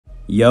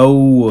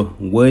Yo,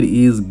 what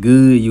is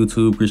good,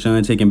 YouTube?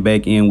 Krishan checking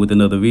back in with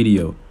another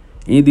video.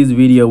 In this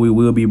video, we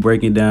will be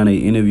breaking down an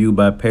interview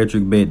by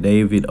Patrick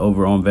Bet-David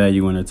over on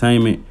Value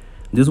Entertainment.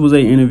 This was an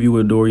interview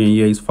with Dorian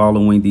Yates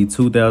following the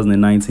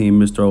 2019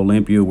 Mr.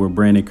 Olympia, where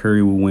Brandon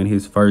Curry will win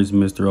his first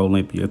Mr.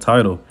 Olympia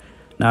title.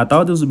 Now, I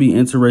thought this would be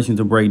interesting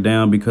to break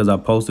down because I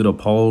posted a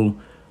poll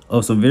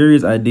of some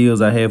various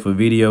ideas I had for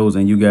videos,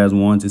 and you guys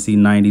wanted to see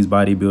 90s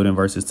bodybuilding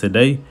versus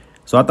today.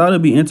 So I thought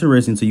it'd be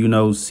interesting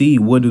to, see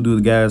what do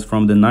the guys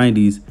from the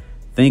 90s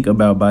think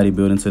about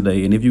bodybuilding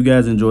today. And if you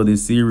guys enjoy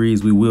this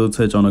series, we will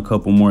touch on a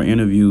couple more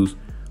interviews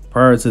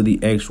prior to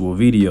the actual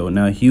video.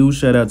 Now, huge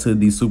shout out to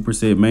the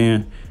Superset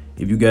Man.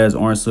 If you guys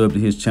aren't subbed to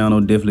his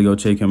channel, definitely go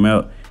check him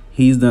out.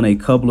 He's done a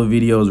couple of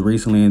videos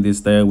recently in this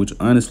style, which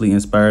honestly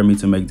inspired me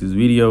to make this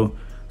video.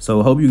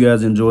 So hope you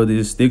guys enjoy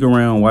this. Stick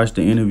around, watch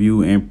the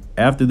interview, and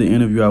after the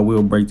interview, I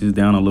will break this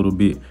down a little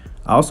bit.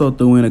 I also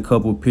threw in a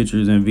couple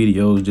pictures and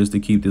videos just to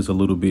keep this a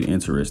little bit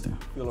interesting.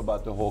 Feel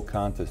about the whole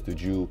contest?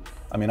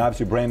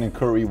 Obviously Brandon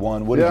Curry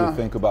won. What did you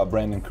think about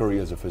Brandon Curry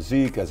as a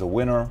physique, as a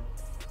winner?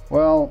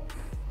 Well,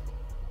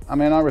 I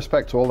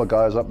respect all the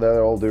guys up there.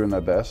 They're all doing their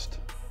best.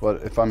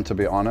 But if I'm to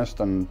be honest,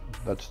 and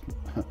that's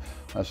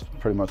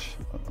pretty much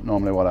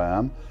normally what I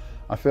am,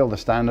 I feel the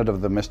standard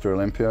of the Mr.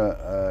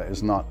 Olympia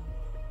is not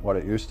what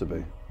it used to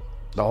be.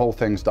 The whole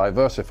thing's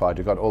diversified.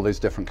 You've got all these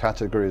different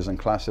categories and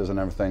classes and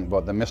everything,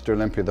 but the Mr.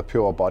 Olympia, the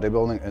pure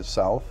bodybuilding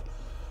itself,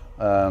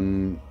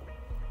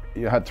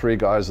 you had three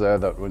guys there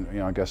that were,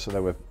 I guess they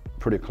were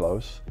pretty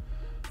close.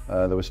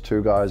 There was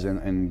two guys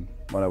in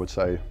what I would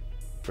say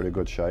pretty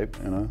good shape.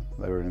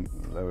 They were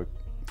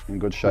in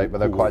good shape, but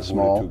they're quite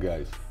small. Who were the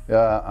two guys?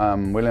 Yeah,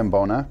 William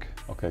Bonac.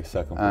 Okay,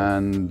 second place.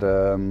 And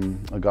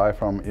a guy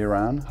from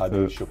Iran.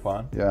 Hadi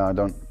Chopin. Yeah,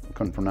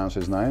 couldn't pronounce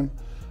his name.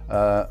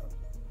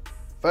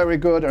 Very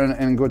good and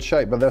in good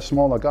shape, but they're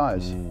smaller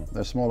guys.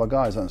 They're smaller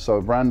guys, and so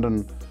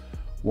Brandon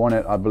won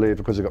it, I believe,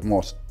 because he got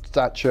more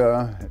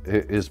stature.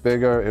 He's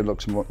bigger. He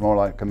looks more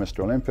like a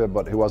Mr. Olympia,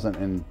 but he wasn't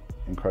in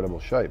incredible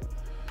shape.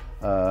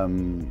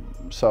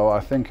 So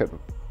I think it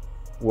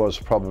was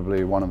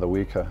probably one of the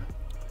weaker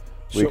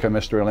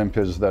Mr.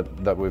 Olympias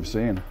that we've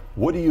seen.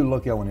 What do you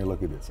look at when you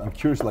look at this? I'm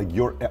curious, like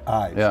your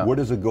eyes. Yeah. Where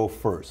does it go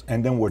first,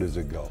 and then where does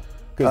it go?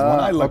 Because when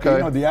I look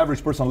at, the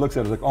average person looks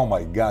at it like, oh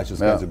my gosh,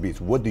 this guy's a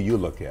beast. What do you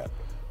look at?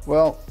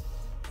 Well,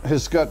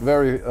 he's got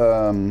very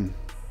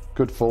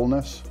good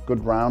fullness,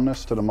 good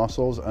roundness to the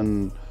muscles,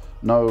 and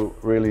no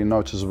really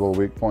noticeable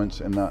weak points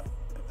in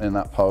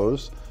that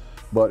pose.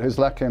 But he's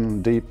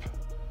lacking deep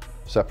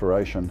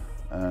separation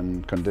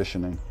and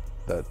conditioning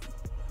that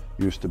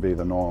used to be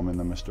the norm in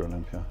the Mr.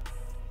 Olympia.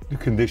 The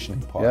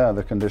conditioning part. Yeah,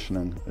 the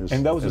conditioning is,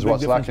 and that was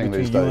what's lacking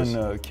these days. You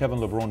and Kevin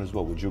Levrone as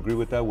well. Would you agree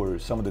with that? Where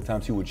some of the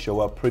times he would show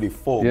up pretty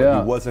full, yeah,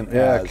 but he wasn't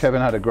as...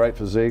 Kevin had a great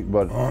physique,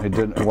 but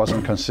he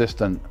wasn't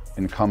consistent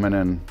in coming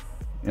in.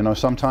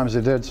 Sometimes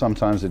he did,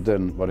 sometimes he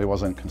didn't, but he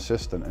wasn't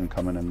consistent in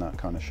coming in that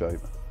kind of shape.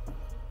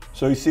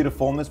 So you see the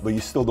fullness, but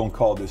you still don't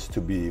call this to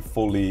be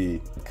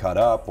fully cut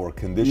up or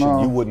conditioned?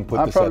 No, you wouldn't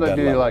put this at that level? I'd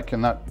probably be like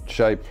in that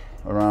shape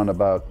around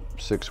about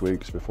 6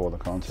 weeks before the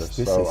contest.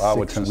 So I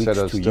would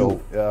consider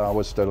I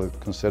would still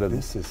consider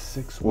this is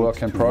 6 weeks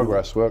work in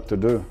progress, work to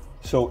do.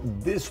 So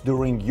this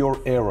during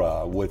your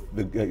era with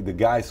the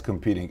guys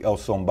competing, El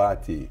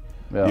Sombati,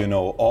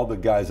 all the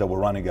guys that were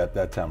running at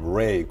that time,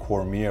 Ray,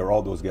 Cormier,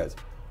 all those guys.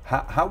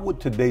 How would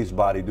today's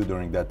body do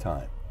during that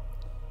time?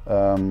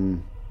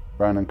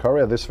 Brandon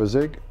Curry, this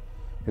physique,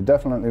 he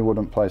definitely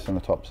wouldn't place in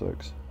the top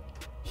 6.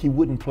 He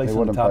wouldn't place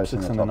in the top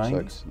 6 in the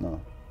 90s?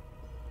 No.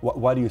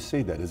 Why do you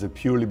say that? Is it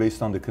purely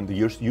based on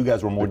you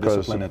guys were more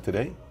disciplined than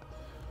today?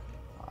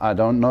 I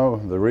don't know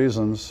the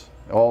reasons,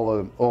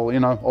 all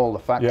the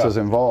factors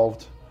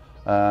involved.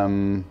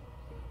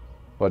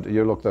 But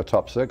you look at the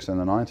top 6 in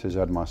the 90s. You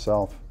had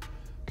myself,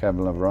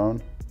 Kevin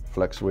Levrone,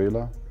 Flex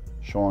Wheeler,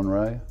 Sean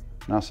Ray,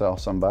 Nasser El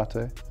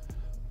Sombati.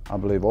 I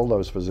believe all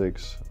those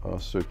physiques are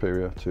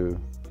superior to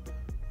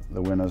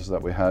the winners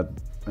that we had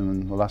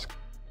in the last.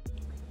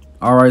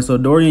 All right, so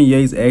Dorian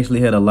Yates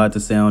actually had a lot to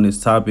say on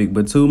this topic,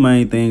 but two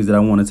main things that I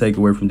want to take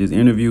away from this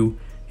interview.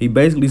 He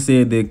basically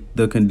said that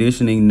the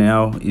conditioning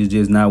now is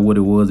just not what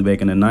it was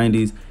back in the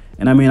 90s.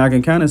 And I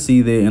can kind of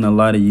see that in a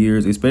lot of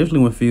years, especially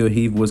when Phil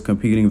Heath was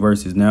competing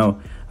versus now.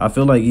 I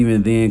feel like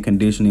even then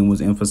conditioning was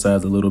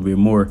emphasized a little bit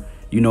more.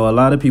 A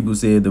lot of people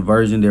said the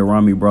version that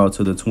Ramy brought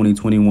to the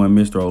 2021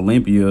 Mr.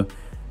 Olympia,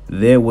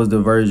 that was the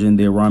version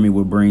that Ramy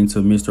would bring to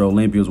Mr.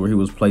 Olympias, where he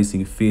was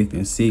placing 5th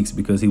and 6th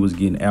because he was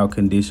getting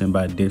out-conditioned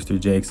by Dexter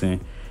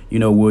Jackson,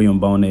 William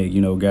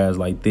Bonac, guys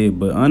like that.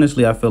 But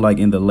honestly, I feel like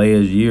in the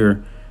last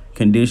year,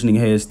 conditioning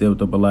has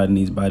stepped up a lot in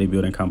these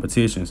bodybuilding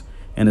competitions.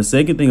 And the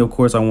second thing, of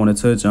course, I want to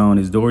touch on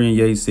is Dorian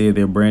Yates said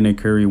that Brandon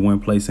Curry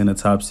wouldn't place in the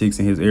top 6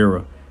 in his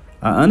era.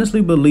 I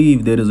honestly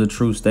believe that is a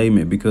true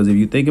statement because if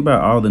you think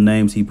about all the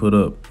names he put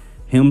up,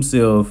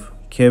 himself,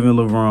 Kevin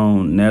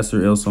Levrone,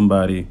 Nasser El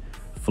Sombati,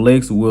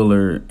 Flex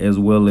Wheeler, as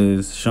well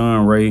as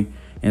Sean Ray,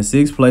 And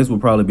sixth place will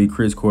probably be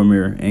Chris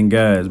Cormier. And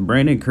guys,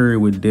 Brandon Curry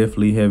would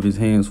definitely have his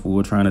hands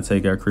full trying to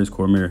take out Chris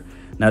Cormier.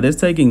 Now, that's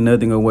taking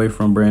nothing away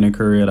from Brandon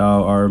Curry at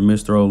all, our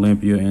Mr.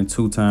 Olympia and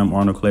two-time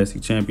Arnold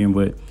Classic champion,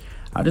 but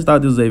I just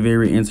thought this was a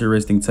very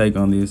interesting take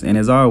on this. And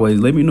as always,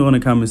 let me know in the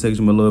comment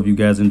section below if you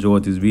guys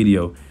enjoyed this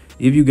video.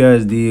 If you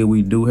guys did,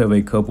 we do have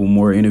a couple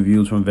more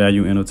interviews from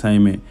Value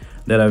Entertainment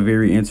that are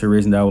very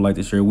interesting that I would like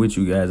to share with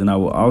you guys. And I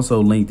will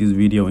also link this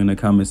video in the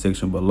comment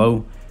section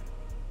below.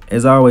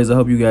 As always, I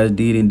hope you guys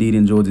did indeed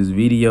enjoy this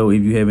video.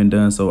 If you haven't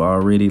done so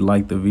already,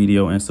 like the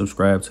video and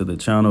subscribe to the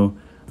channel.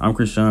 I'm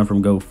Krishan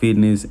from Go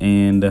Fitness,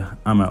 and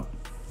I'm out.